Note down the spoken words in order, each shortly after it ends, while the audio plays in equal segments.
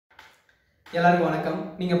எல்லாருக்கும் வணக்கம்.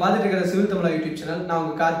 நீங்க பார்த்துட்டு இருக்கிற சிவில் யூடியூப் சேனல். நான்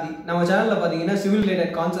உங்க கார்த்தி. நம்ம சேனல்ல பாத்தீங்கன்னா சிவில்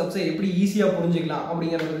ரிலேட்டட் கான்செப்ட்ஸை எப்படி ஈஸியா புரிஞ்சுக்கலாம்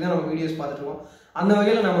அப்படிங்கறத தான் நம்ம வீடியோஸ் பார்த்துட்டு இருக்கோம். அந்த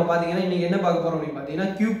வகையில நம்ம பாத்தீங்கன்னா இன்னைக்கு என்ன பார்க்க போறோம் அப்படின்னு பாத்தீங்கன்னா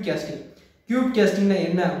கியூப் கேஸ்டிங். கியூப் கேஸ்டிங்னா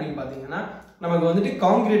என்ன அப்படின்னு பாத்தீங்கன்னா நமக்கு வந்துட்டு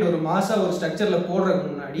கான்கிரீட் ஒரு மாசா ஒரு ஸ்ட்ரக்சர்ல போடுறதுக்கு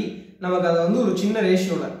முன்னாடி நமக்கு அதை வந்து ஒரு சின்ன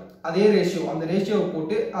ரேஷியோல அதே ரேஷியோ அந்த ரேஷியோவை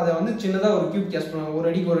போட்டு அதை வந்து சின்னதாக ஒரு கியூப் கேஸ்ட் பண்ணுவாங்க. ஒரு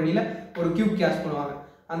அடிக்கு ஒரு அடியில் ஒரு கியூப் கேஸ்ட் பண்ணுவாங்க.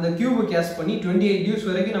 அந்த கியூபை கேஸ்ட் பண்ணி 28 டியூஸ்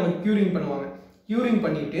வரைக்கும் நமக்கு கியூரிங் பண்ணுவாங்க. கியூரிங்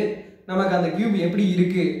பண்ணிட்டு நமக்கு அந்த கியூப் எப்படி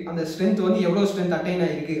இருக்கு, அந்த ஸ்ட்ரென்த் வந்து எவ்வளோ ஸ்ட்ரென்த் அட்டைன்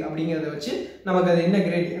ஆயிருக்கு அப்படிங்கிறத வச்சு நமக்கு அது என்ன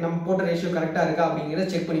கிரேட், நம்ம போட்ட ரேஷியோ கரெக்டாக இருக்கா அப்படிங்கிறத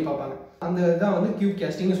செக் பண்ணி பார்ப்பாங்க. அந்த இதான் வந்து கியூப்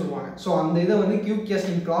கேஸ்டிங்னு சொல்லுவாங்க. ஸோ அந்த இதை வந்து கியூப்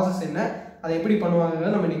கேஸ்டிங் ப்ராசஸ் என்ன, அதை எப்படி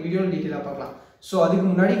பண்ணுவாங்க நம்ம இன்னைக்கு வீடியோவில் டீட்டெயிலாக பார்க்கலாம். ஸோ அதுக்கு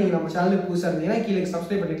முன்னாடி நீங்கள் நம்ம சேனலுக்கு புதுசாக இருந்தீங்கன்னா கீழே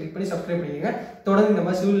சப்ஸ்கிரைப் பண்ணி கிளிக் பண்ணி சப்ஸ்கிரைப் பண்ணிக்கங்க. தொடர்ந்து இந்த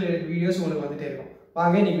மாதிரி சிவில் ரிலேட்டட் வீடியோஸ் உங்களுக்கு வந்துட்டே இருக்கும்.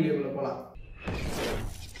 வாங்க இன்னைக்கு வீடியோக்குள்ள போகலாம்.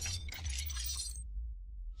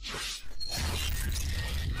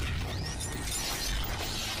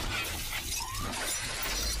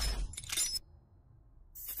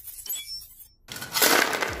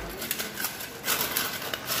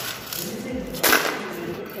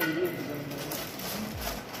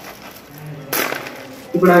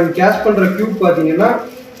 இப்போ நாங்கள் கேஷ் பண்ணுற கியூப் பார்த்தீங்கன்னா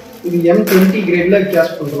இது M20 கிரேடில்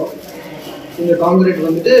கேஷ் பண்ணுறோம். இந்த காங்கிரீட்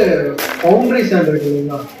வந்துட்டு ஃபவுண்ட்ரி சாண்ட் இருக்கு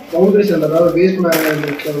இல்லைங்களா, ஃபவுண்ட்ரி சாண்ட், அதாவது வேஸ்ட்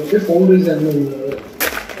மேனேஜ்மெண்ட்டில் வந்துட்டு ஃபவுண்ட்ரி சாண்ட்,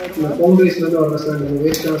 இந்த ஃபவுண்ட்ரிஸ்லேருந்து வர சாண்ட், அந்த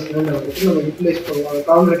வேஸ்டான சாண்டை வந்துட்டு நம்ம யூட்டிலைஸ் பண்ணுவோம்,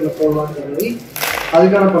 காங்கிரீட்டில் போடலான்ற மாதிரி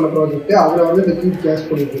அதுக்கான பண்ண ப்ராஜெக்ட்டு. அதில் வந்து இந்த கியூப் கேஷ்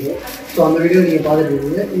பண்ணிட்டுருக்கோம். ஸோ அந்த வீடியோ நீங்கள் பார்த்துட்டு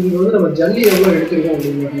இருக்கீங்க. இங்கே வந்து நம்ம ஜல்லி எவ்வளோ எடுத்துருக்கோம்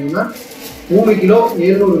அப்படின்னு பார்த்தீங்கன்னா 3 கிலோ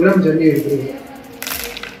 700 கிராம் ஜல்லி எடுத்துருக்கோம்.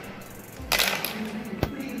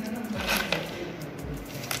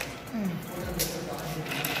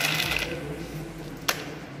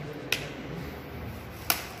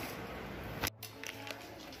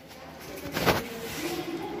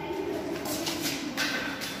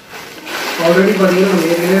 ஆல்ரெடி பார்த்தீங்கன்னா நம்ம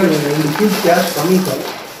ஏற்கனவே 2 கியூப் கேஷ் பண்ணிட்டோம்.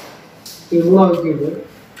 இது 3வது கியூப்.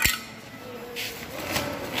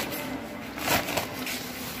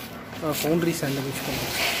 ஃபவுண்ட்ரி சாண்டை யூஸ்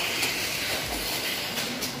பண்ணுறோம்.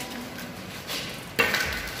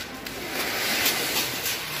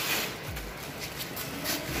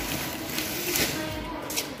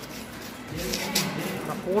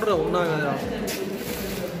 நான் போடுற ஒன்றாக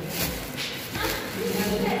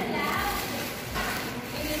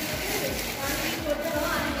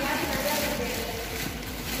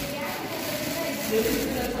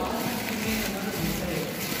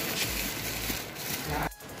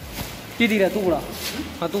தீதிரா தூக்குடா,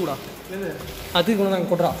 தூக்குடா, அதுக்கு கொண்டு நாங்கள்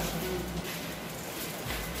கொட்டுறா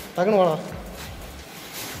டக்குன்னு வாடா.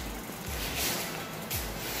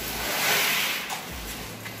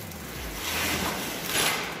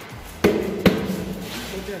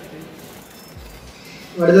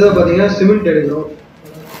 அடுத்ததாக பார்த்தீங்கன்னா சிமெண்ட் எடுக்கிறோம்.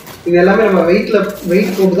 இது எல்லாமே நம்ம வெயிட்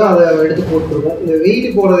போட்டு தான் அதை எடுத்து போட்டுருக்கோம். இந்த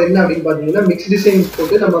வெயிட் போடுறது என்ன அப்படின்னு பார்த்தீங்கன்னா மிக்ஸ் டிசைன்ஸ்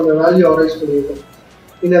போட்டு நம்ம அந்த வேல்யூ அரைஸ் பண்ணியிருக்கோம்.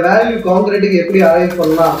 இந்த வேல்யூ கான்கிரீட்டுக்கு எப்படி அரைவ்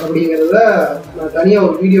பண்ணலாம் அப்படிங்கிறத நான் தனியாக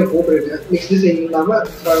ஒரு வீடியோ போட்டிருக்கேன். மிக்ஸ் டிசைன் இல்லாமல்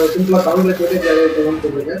சிம்பிளாக கான்கிரீட் போட்டு எப்படி அரைவ் பண்ணலாம்னு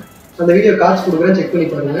போட்டிருக்கேன். அந்த வீடியோ காசு கொடுக்குறேன், செக் பண்ணி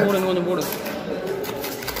பாருங்க. கொஞ்சம் போடு,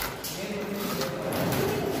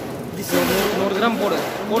 100 கிராம் போடு,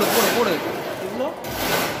 போடு போடு போடு,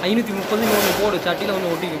 530 ஒன்று போடு, சட்டியில்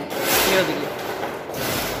கொஞ்சம் ஒட்டிக்கும் செய்யறதுக்கு.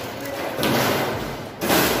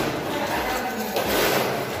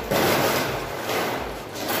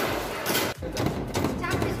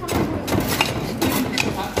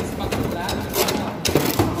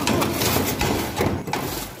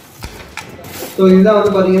 ஸோ இதுதான்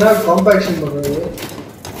வந்து பார்த்தீங்கன்னா காம்பேக்ஷன் பண்ணுறது.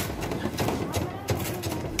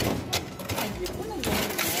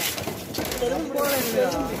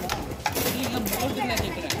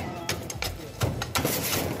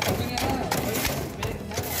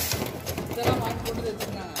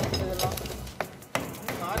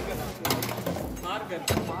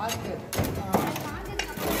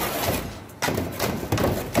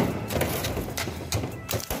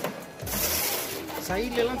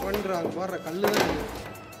 சைட்லலாம் பண்ணுறாங்க பாடுற கல் தான்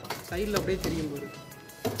சைடில் அப்படியே தெரியும் போது.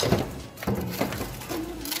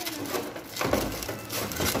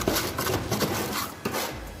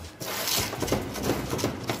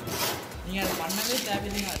 நீங்கள் அதை பண்ணவே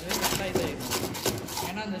தேவையில்லைங்க, அதுவே கரெக்டாக இதாகிடும்.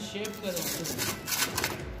 ஏன்னா அந்த ஷேப்புக்கு அது வந்து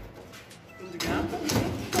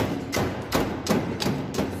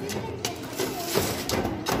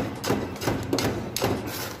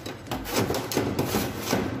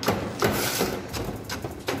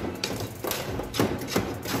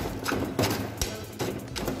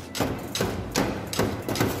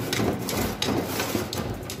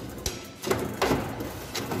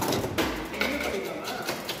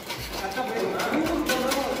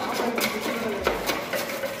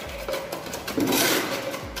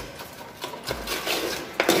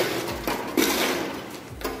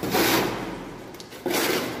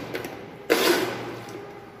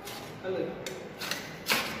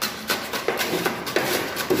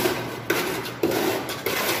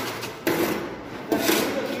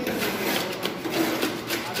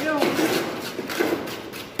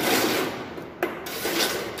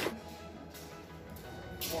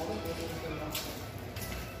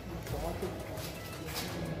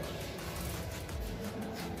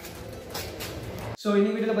ஸோ இந்த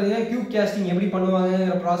வீடியோவில் பார்த்தீங்கன்னா கியூப் கேஸ்டிங் எப்படி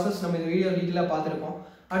பண்ணுவாங்கிற ப்ராசஸ் நம்ம இந்த வீடியோ டீட்டெயிலாக பார்த்துருக்கோம்.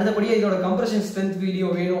 அடுத்தபடியாக இதோட கம்ப்ரஷன் ஸ்ட்ரென்த் வீடியோ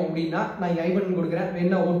வேணும் அப்படின்னா நான் இங்கே ஐ பட்டன் கொடுக்குறேன்,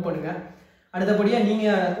 வேணா ஓட் பண்ணுங்கள். அடுத்தபடியாக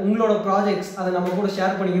நீங்கள் உங்களோட ப்ராஜெக்ட்ஸ் அதை நம்ம கூட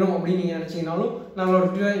ஷேர் பண்ணிக்கணும் அப்படின்னு நீங்கள் நினச்சிங்கனாலும் நம்மளோட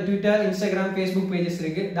ட்விட்டர், இன்ஸ்டாகிராம், ஃபேஸ்புக் பேஜஸ்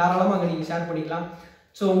இருக்குது, தாராளமாக அங்கே நீங்கள் ஷேர் பண்ணிக்கலாம்.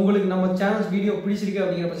 ஸோ உங்களுக்கு நம்ம சேனல்ஸ் வீடியோ பிடிச்சிருக்கு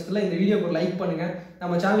அப்படிங்கிற பட்சத்தில் இந்த வீடியோக்கு லைக் பண்ணுங்கள்,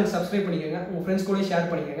 நம்ம சேனலுக்கு சப்ஸ்கிரைப் பண்ணிக்கோங்க, உங்கள் ஃப்ரெண்ட்ஸ் கூட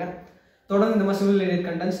ஷேர் பண்ணிக்கோங்க. தொடர்ந்து இந்த மாதிரி சிவில் ரிலேட்டட்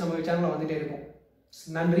கண்டென்ட்ஸ் நம்ம சேனலில் வந்துகிட்டே இருக்கும்.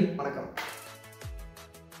 நன்றி, வணக்கம்.